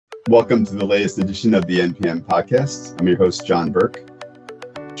Welcome to the latest edition of the NPM podcast. I'm your host, John Burke.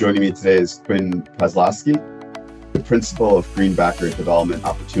 Joining me today is Quinn Kozlowski, the principal of Greenbacker Development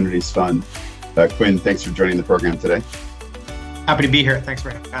Opportunities Fund. Quinn, thanks for joining the program today. Happy to be here. Thanks for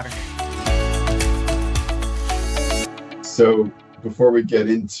having me. So before we get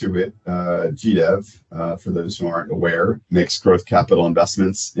into it, GDEV, for those who aren't aware, makes growth capital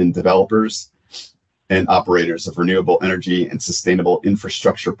investments in developers and operators of renewable energy and sustainable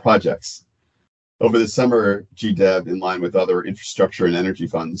infrastructure projects. Over the summer, GDEV, in line with other infrastructure and energy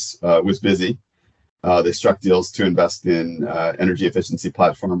funds, was busy. They struck deals to invest in energy efficiency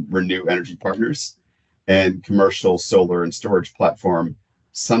platform Renew Energy Partners and commercial solar and storage platform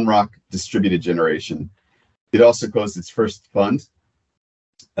Sunrock Distributed Generation. It also closed its first fund,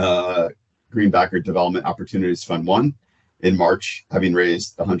 Greenbacker Development Opportunities Fund 1, in March, having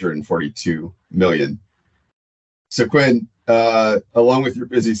raised $142 million. So Quinn, along with your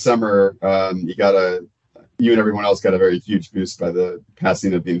busy summer, you and everyone else got a very huge boost by the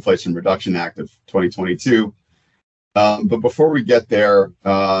passing of the Inflation Reduction Act of 2022. But before we get there,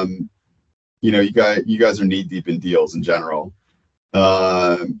 you guys are knee deep in deals in general.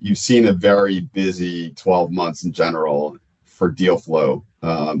 You've seen a very busy 12 months in general for deal flow,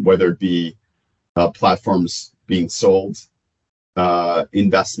 whether it be platforms being sold,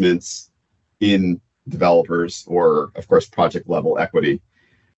 investments in developers, or of course project level equity.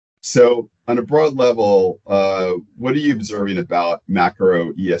 So on a broad level, what are you observing about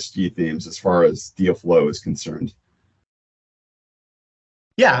macro ESG themes as far as deal flow is concerned?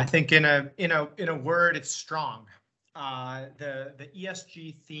 Yeah, I think in a word, it's strong. The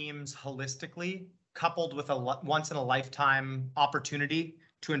ESG themes holistically, coupled with a once in a lifetime opportunity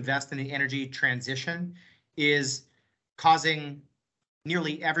to invest in the energy transition, is causing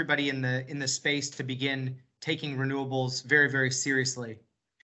nearly everybody in the space to begin taking renewables very, very seriously.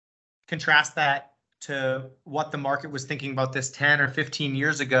 Contrast that to what the market was thinking about this 10 or 15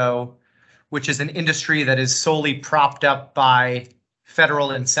 years ago, which is an industry that is solely propped up by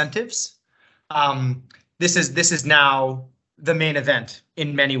federal incentives. This is now the main event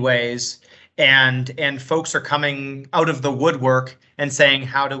in many ways, and folks are coming out of the woodwork and saying,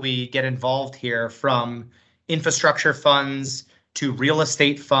 how do we get involved here, from infrastructure funds to real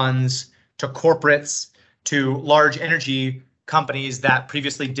estate funds to corporates to large energy companies that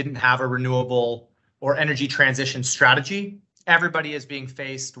previously didn't have a renewable or energy transition strategy. Everybody is being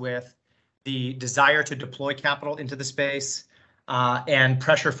faced with the desire to deploy capital into the space and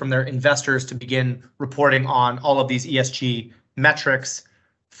pressure from their investors to begin reporting on all of these ESG metrics,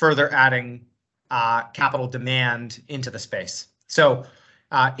 further adding capital demand into the space. So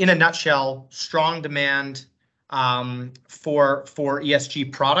in a nutshell, strong demand for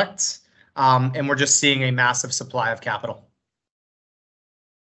ESG products, and we're just seeing a massive supply of capital.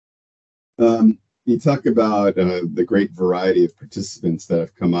 You talk about the great variety of participants that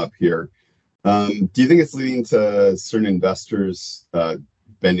have come up here. Do you think it's leading to certain investors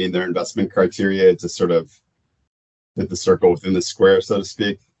bending their investment criteria to sort of fit the circle within the square, so to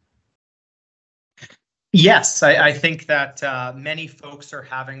speak? Yes, I think that many folks are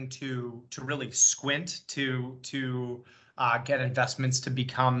having to really squint to get investments to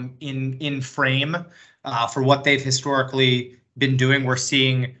become in frame for what they've historically been doing. We're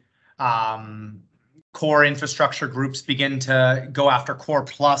seeing core infrastructure groups begin to go after core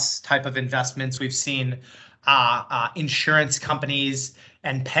plus type of investments. We've seen insurance companies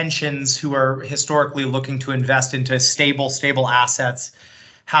and pensions who are historically looking to invest into stable assets,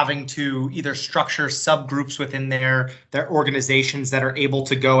 having to either structure subgroups within their organizations that are able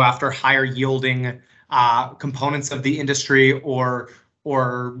to go after higher yielding components of the industry, or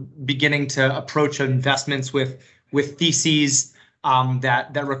beginning to approach investments with theses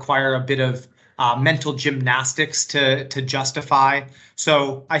that require a bit of mental gymnastics to justify.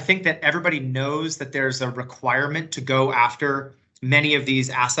 So I think that everybody knows that there's a requirement to go after many of these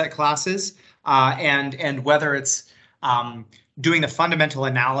asset classes, and whether it's doing the fundamental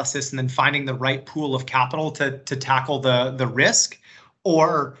analysis and then finding the right pool of capital to tackle the risk,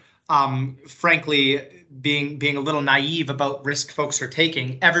 or frankly being a little naive about risk folks are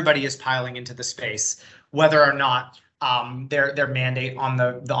taking. Everybody is piling into the space, whether or not their mandate on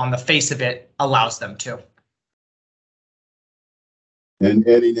the face of it allows them to. And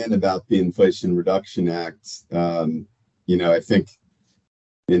adding in about the Inflation Reduction Act, I think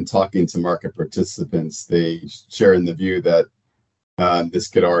in talking to market participants, they share in the view that this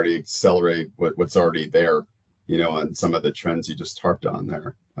could already accelerate what's already there, on some of the trends you just harped on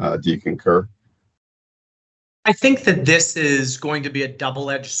there. Do you concur? I think that this is going to be a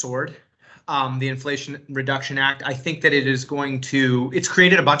double-edged sword. the Inflation Reduction Act. I think that it's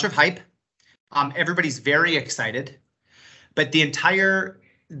created a bunch of hype. Everybody's very excited, but the entire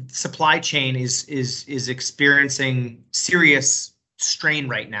supply chain is experiencing serious strain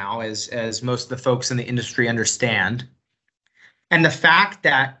right now, as most of the folks in the industry understand. And the fact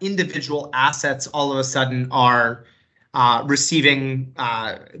that individual assets all of a sudden are receiving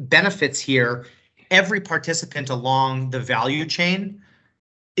benefits here, every participant along the value chain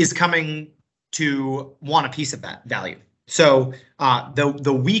is coming to want a piece of that value. So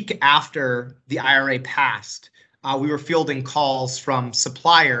the week after the IRA passed, we were fielding calls from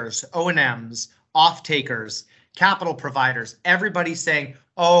suppliers, O&Ms, off-takers, capital providers, everybody saying,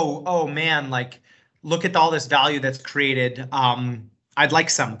 oh man, like, look at all this value that's created. I'd like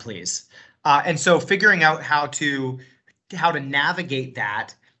some, please. And so figuring out how to navigate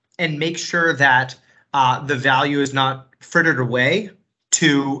that and make sure that the value is not frittered away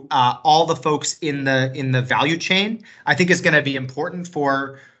to all the folks in the value chain, I think is going to be important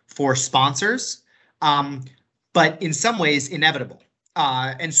for sponsors, but in some ways inevitable.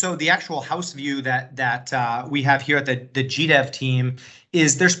 And so the actual house view that we have here at the GDEV team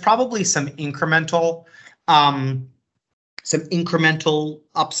is there's probably some incremental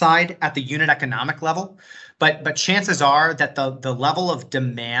upside at the unit economic level, but chances are that the level of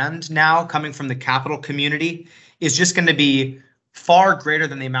demand now coming from the capital community is just going to be far greater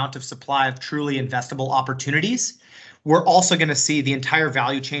than the amount of supply of truly investable opportunities. We're also going to see the entire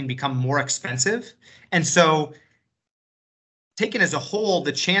value chain become more expensive. And so taken as a whole,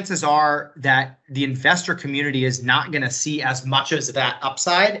 the chances are that the investor community is not going to see as much as that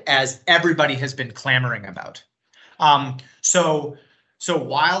upside as everybody has been clamoring about. So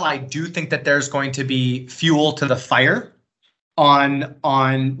while I do think that there's going to be fuel to the fire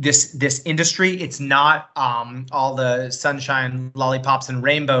on this industry, it's not all the sunshine, lollipops, and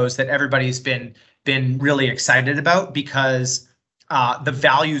rainbows that everybody's been really excited about, because the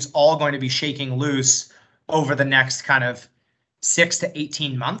value's all going to be shaking loose over the next kind of 6 to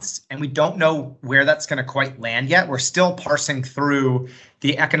 18 months, and we don't know where that's going to quite land yet. We're still parsing through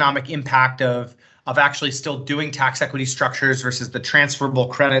the economic impact of actually still doing tax equity structures versus the transferable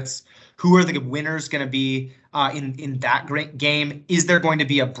credits. Who are the winners going to be in that great game? Is there going to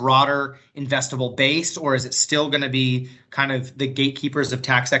be a broader investable base, or is it still going to be kind of the gatekeepers of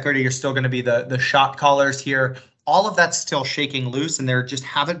tax equity? You're still going to be the shot callers here. All of that's still shaking loose, and there just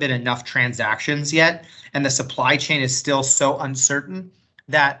haven't been enough transactions yet. And the supply chain is still so uncertain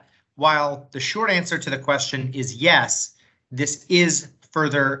that while the short answer to the question is yes, this is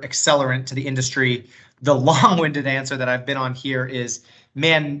further accelerant to the industry, the long-winded answer that I've been on here is,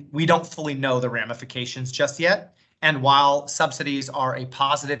 man, we don't fully know the ramifications just yet. And while subsidies are a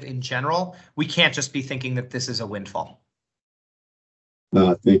positive in general, we can't just be thinking that this is a windfall.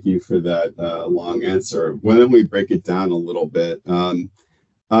 Thank you for that long answer. Why don't we break it down a little bit?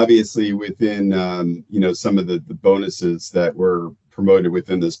 Obviously, within some of the bonuses that were promoted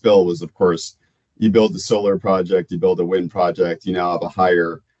within this bill was, of course, you build a solar project, you build a wind project, you now have a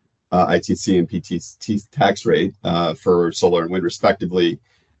higher ITC and PTC tax rate for solar and wind, respectively.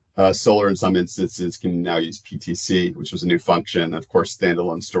 Solar, in some instances, can now use PTC, which was a new function. Of course,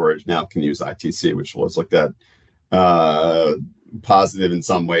 standalone storage now can use ITC, which was looked at positive in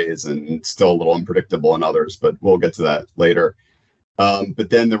some ways and still a little unpredictable in others, but we'll get to that later. But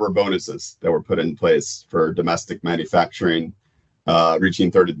then there were bonuses that were put in place for domestic manufacturing,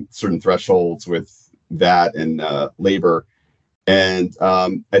 reaching certain thresholds with that and labor. And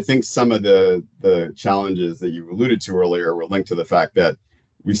I think some of the challenges that you alluded to earlier were linked to the fact that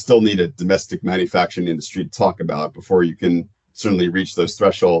we still need a domestic manufacturing industry to talk about before you can certainly reach those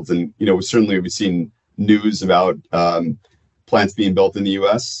thresholds. And, certainly we've seen news about plants being built in the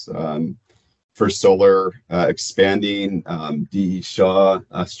U.S. For solar expanding, D.E. Shaw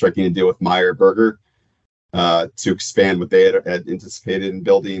striking a deal with Meyer Burger to expand what they had anticipated in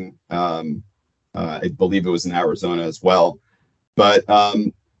building. I believe it was in Arizona as well. But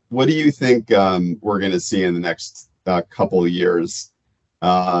what do you think we're going to see in the next couple of years,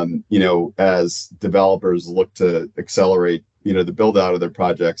 as developers look to accelerate, the build out of their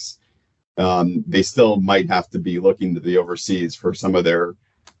projects? They still might have to be looking to the overseas for some of their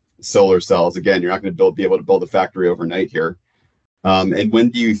solar cells. Again, you're not going to be able to build a factory overnight here. And when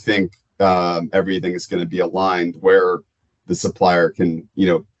do you think everything is going to be aligned where the supplier can,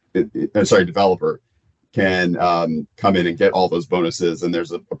 developer can come in and get all those bonuses, and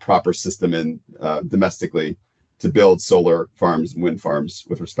there's a proper system in domestically to build solar farms and wind farms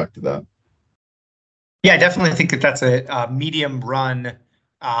with respect to that? Yeah, I definitely think that that's a medium run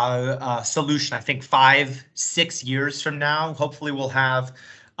solution. I think 5-6 years from now, hopefully we'll have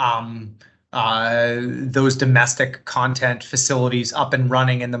those domestic content facilities up and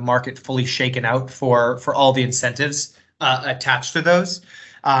running and the market fully shaken out for all the incentives attached to those.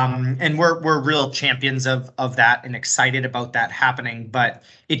 And we're real champions of that and excited about that happening, but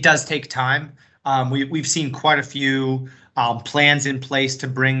it does take time. We've seen quite a few plans in place to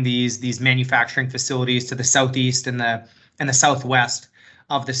bring these manufacturing facilities to the southeast and the southwest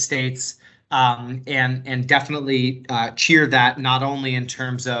of the states, and definitely cheer that, not only in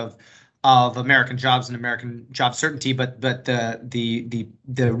terms of American jobs and American job certainty, but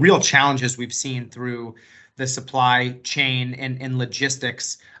the real challenges we've seen through the supply chain and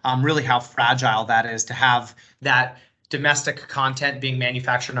logistics, really how fragile that is. To have that domestic content being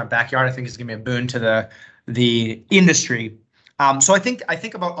manufactured in our backyard, I think is going to be a boon to the industry. So I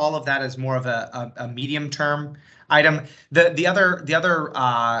think about all of that as more of a medium term item. The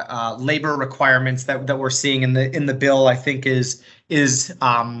other labor requirements that we're seeing in the bill, I think is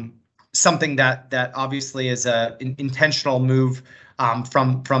something that obviously is an intentional move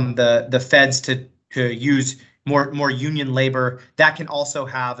from the feds to use more union labor. That can also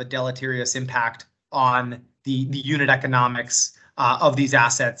have a deleterious impact on the unit economics of these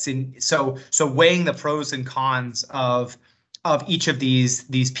assets. And so weighing the pros and cons of each of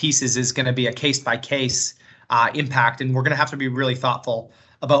these pieces is going to be a case by case impact, and we're going to have to be really thoughtful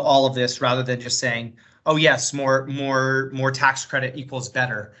about all of this rather than just saying, oh yes, more tax credit equals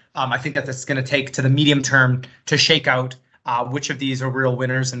better. I think that's going to take to the medium term to shake out which of these are real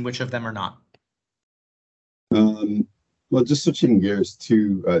winners and which of them are not. Well, just switching gears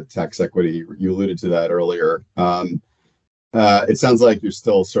to tax equity, you alluded to that earlier. It sounds like you're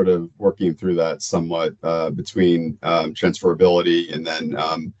still sort of working through that somewhat between transferability and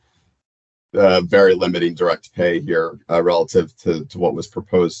then very limiting direct pay here relative to what was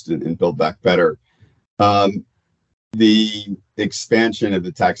proposed in Build Back Better. The expansion of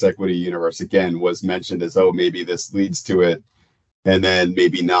the tax equity universe, again, was mentioned as, oh, maybe this leads to it, and then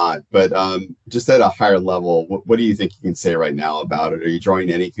maybe not. But just at a higher level, what do you think you can say right now about it? Are you drawing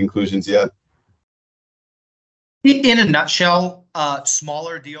any conclusions yet? In a nutshell,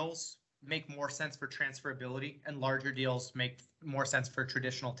 smaller deals make more sense for transferability and larger deals make more sense for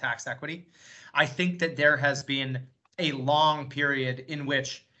traditional tax equity. I think that there has been a long period in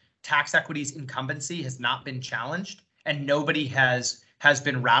which tax equity's incumbency has not been challenged and nobody has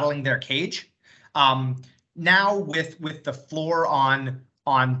been rattling their cage. Now with the floor on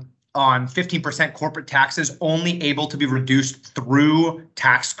 15% corporate taxes only able to be reduced through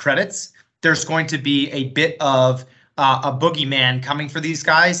tax credits, there's going to be a bit of a boogeyman coming for these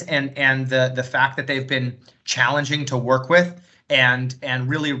guys, and the fact that they've been challenging to work with and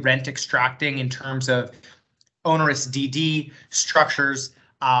really rent extracting in terms of onerous DD structures,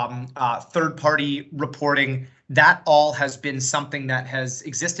 third-party reporting. That all has been something that has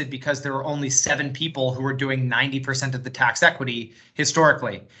existed because there were only 7 people who were doing 90% of the tax equity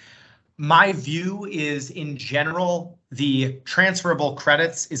historically. My view is, in general, the transferable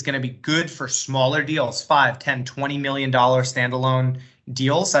credits is going to be good for smaller deals, $5, $10, $20 million standalone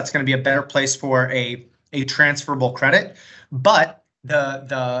deals. That's going to be a better place for a transferable credit. But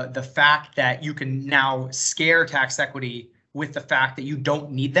the fact that you can now scare tax equity with the fact that you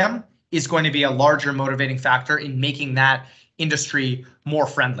don't need them is going to be a larger motivating factor in making that industry more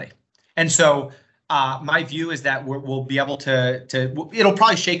friendly. And so my view is that we'll be able to it'll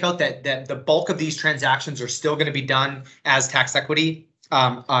probably shake out that the bulk of these transactions are still going to be done as tax equity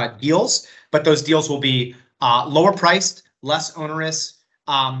deals, but those deals will be lower priced, less onerous,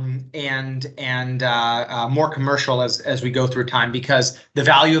 and more commercial as we go through time, because the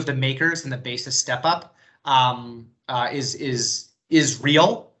value of the makers and the basis step up is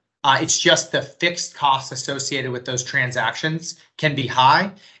real. It's just the fixed costs associated with those transactions can be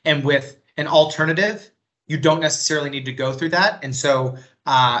high, and with an alternative, you don't necessarily need to go through that. And so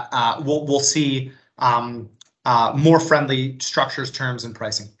we'll see more friendly structures, terms, and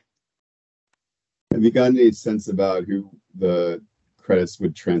pricing. Have you gotten any sense about who the credits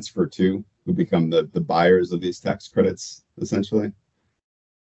would transfer to, who become the buyers of these tax credits, essentially?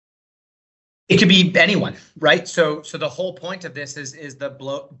 It could be anyone, right? So the whole point of this is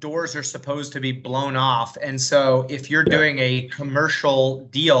the doors are supposed to be blown off. And so if you're doing a commercial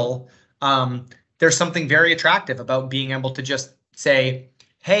deal, there's something very attractive about being able to just say,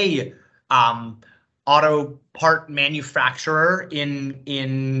 hey, auto part manufacturer in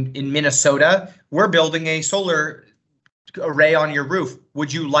Minnesota, we're building a solar array on your roof.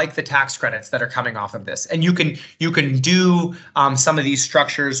 Would you like the tax credits that are coming off of this? And you can do some of these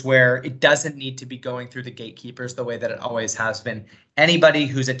structures where it doesn't need to be going through the gatekeepers the way that it always has been. Anybody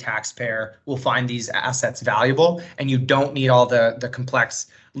who's a taxpayer will find these assets valuable, and you don't need all the complex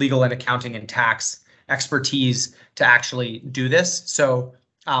legal and accounting and tax expertise to actually do this. So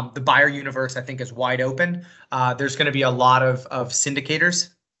the buyer universe, I think, is wide open. There's going to be a lot of syndicators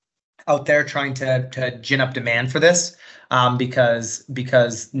out there trying to gin up demand for this,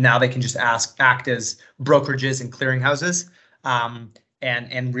 because now they can just act as brokerages and clearinghouses,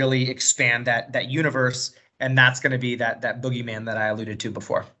 and really expand that universe. And that's going to be that boogeyman that I alluded to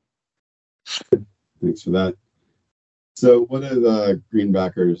before. Thanks for that. So one of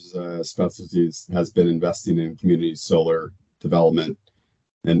Greenbacker's specialties has been investing in community solar development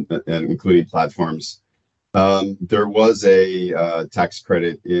and including platforms. There was a tax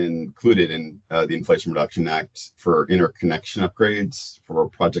credit included in the Inflation Reduction Act for interconnection upgrades for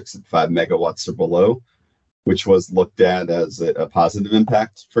projects at 5 megawatts or below, which was looked at as a positive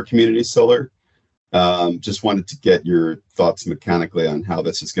impact for community solar. Just wanted to get your thoughts mechanically on how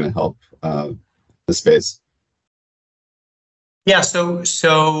this is going to help the space. Yeah,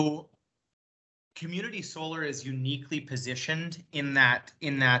 so community solar is uniquely positioned in that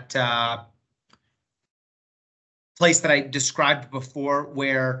place that I described before,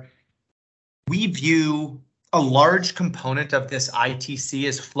 where we view a large component of this ITC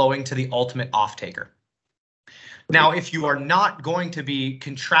as flowing to the ultimate off-taker. Now, if you are not going to be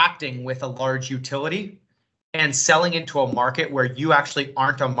contracting with a large utility and selling into a market where you actually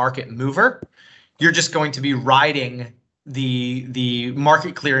aren't a market mover, you're just going to be riding the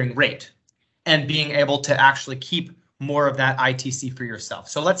market clearing rate and being able to actually keep more of that ITC for yourself.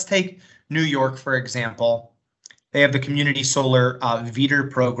 So let's take New York, for example. They have the community solar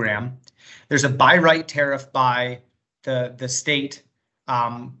VEDR program. There's a buy right tariff by the state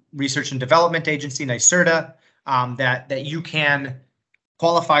research and development agency, NYSERDA, that you can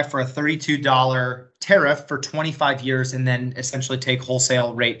qualify for a $32 tariff for 25 years and then essentially take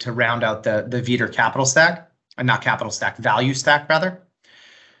wholesale rate to round out the VEDR capital stack, not capital stack, value stack rather.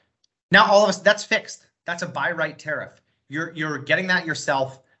 Now all of us, that's fixed. That's a buy right tariff. You're getting that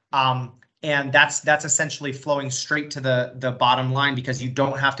yourself, and that's essentially flowing straight to the bottom line because you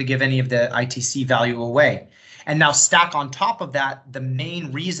don't have to give any of the ITC value away. And now stack on top of that, the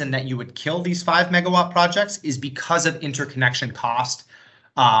main reason that you would kill these 5 megawatt projects is because of interconnection cost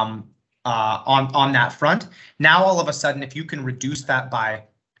on that front. Now, all of a sudden, if you can reduce that by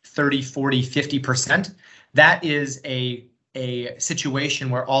 30, 40, 50%, that is a situation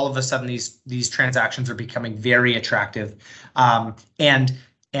where all of a sudden these transactions are becoming very attractive. And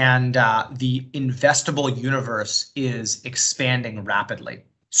the investable universe is expanding rapidly.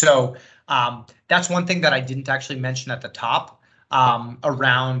 So that's one thing that I didn't actually mention at the top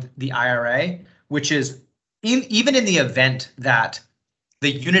around the IRA, which is even in the event that the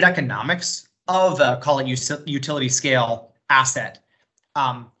unit economics of a, call it utility scale asset,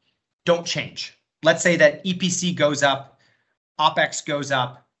 don't change. Let's say that EPC goes up, OpEx goes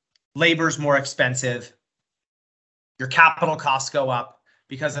up, labor's more expensive, your capital costs go up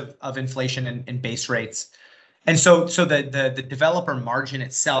because of inflation and base rates. And so the developer margin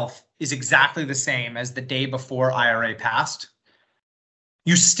itself is exactly the same as the day before IRA passed.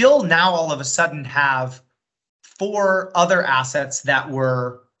 You still now all of a sudden have 4 other assets that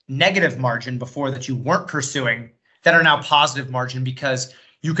were negative margin before that you weren't pursuing that are now positive margin, because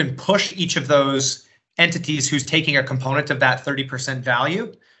you can push each of those entities who's taking a component of that 30%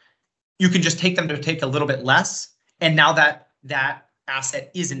 value. You can just take them to take a little bit less. And now that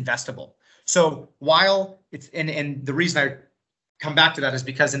asset is investable. So while it's, and the reason I come back to that is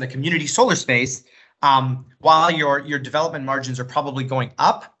because in the community solar space, while your development margins are probably going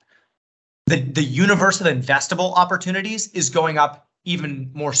up, the universe of investable opportunities is going up even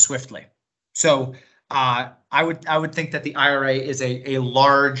more swiftly. So I would think that the IRA is a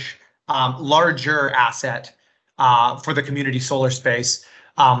larger asset for the community solar space.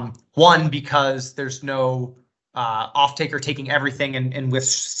 One, because there's no off-taker taking everything and with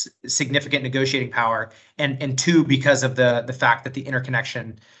significant negotiating power, and 2, because of the fact that the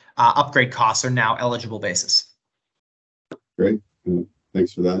interconnection upgrade costs are now eligible basis. Great,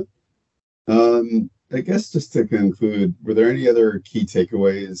 thanks for that. I guess just to conclude, were there any other key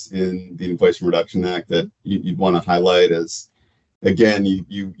takeaways in the Inflation Reduction Act that you'd want to highlight? As again,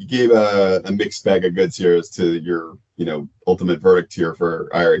 you gave a mixed bag of goods here as to your ultimate verdict here for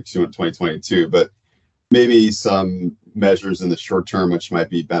IRA 2 in 2022, but maybe some measures in the short term which might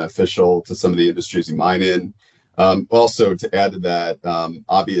be beneficial to some of the industries you mine in. Also, to add to that,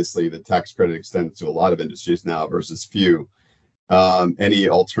 obviously the tax credit extends to a lot of industries now versus few. Any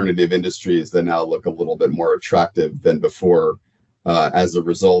alternative industries that now look a little bit more attractive than before as a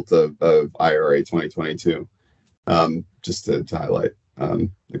result of IRA 2022, just to highlight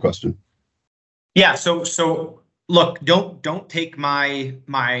the question. Yeah, so look, don't take my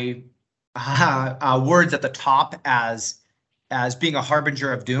words at the top as being a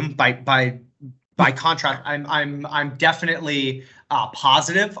harbinger of doom. By contrast, I'm definitely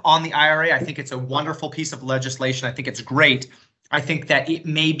positive on the IRA. I think it's a wonderful piece of legislation. I think it's great. I think that it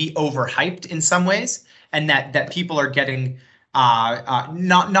may be overhyped in some ways, and that people are getting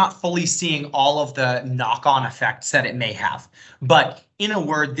not fully seeing all of the knock-on effects that it may have. But in a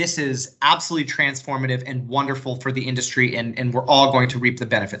word, this is absolutely transformative and wonderful for the industry, and we're all going to reap the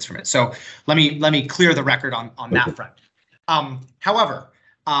benefits from it. So let me clear the record on that front. However,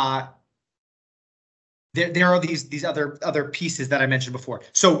 there are these other pieces that I mentioned before.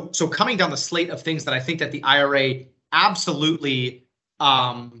 So coming down the slate of things that I think that the IRA absolutely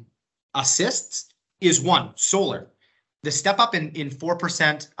assists is one, solar. The step up in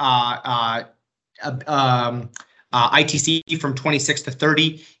 4% ITC from 26 to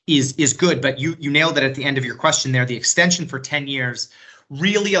 30 is good, but you nailed it at the end of your question there. The extension for 10 years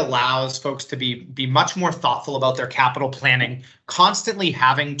really allows folks to be much more thoughtful about their capital planning, constantly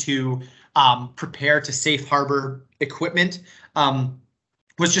having to prepare to safe harbor equipment.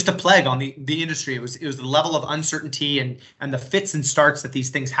 Was just a plague on the industry. It was the level of uncertainty and the fits and starts that these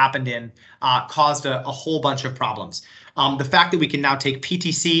things happened in caused a whole bunch of problems. The fact that we can now take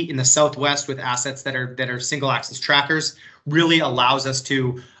PTC in the Southwest with assets that are single axis trackers really allows us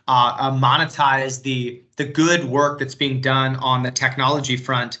to monetize the good work that's being done on the technology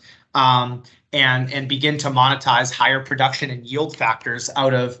front and begin to monetize higher production and yield factors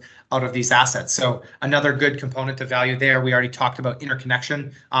out of these assets. So another good component of value there. We already talked about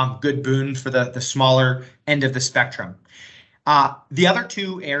interconnection, good boon for the smaller end of the spectrum. The other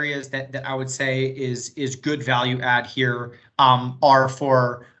two areas that I would say is good value add here are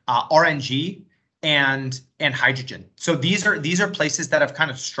for RNG and hydrogen. So these are places that have kind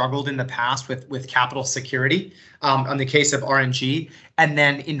of struggled in the past with capital security on the case of RNG, and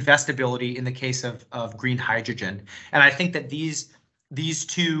then investability in the case of green hydrogen. And I think that these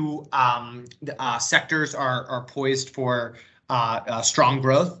two sectors are poised for strong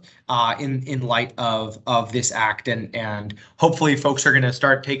growth in light of this act, and hopefully folks are going to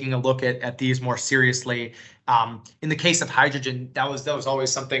start taking a look at these more seriously. In the case of hydrogen, that was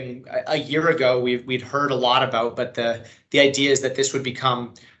always something a year ago we'd heard a lot about, but the idea is that this would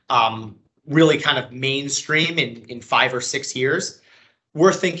become really kind of mainstream in 5 or 6 years.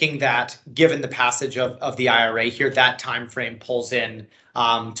 We're thinking that given the passage of the IRA here, that time frame pulls in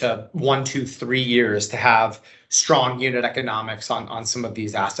to 1, 2, 3 years to have strong unit economics on some of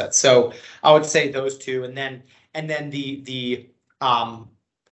these assets. So I would say those two, and then the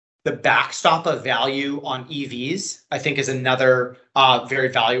backstop of value on EVs, I think, is another very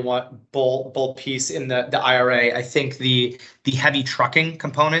valuable piece in the IRA. I think the heavy trucking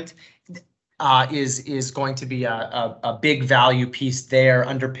component is going to be a big value piece there,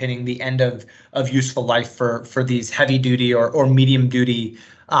 underpinning the end of useful life for these heavy duty or medium duty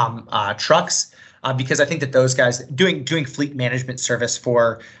trucks, because I think that those guys doing fleet management service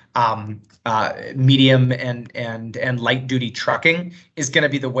for medium and light duty trucking is going to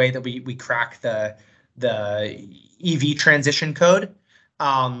be the way that we crack the EV transition code.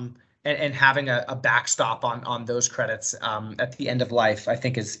 And having a backstop on those credits at the end of life, I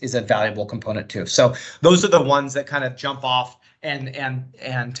think is a valuable component too. So those are the ones that kind of jump off. And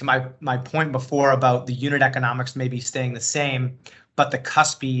to my point before about the unit economics maybe staying the same, but the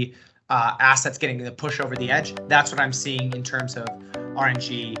cuspy assets getting the push over the edge. That's what I'm seeing in terms of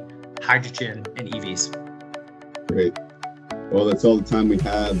RNG, hydrogen, and EVs. Great. Well, that's all the time we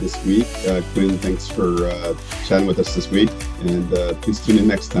have this week. Quinn, thanks for chatting with us this week, and please tune in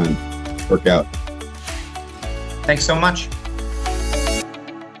next time. Work out. Thanks so much.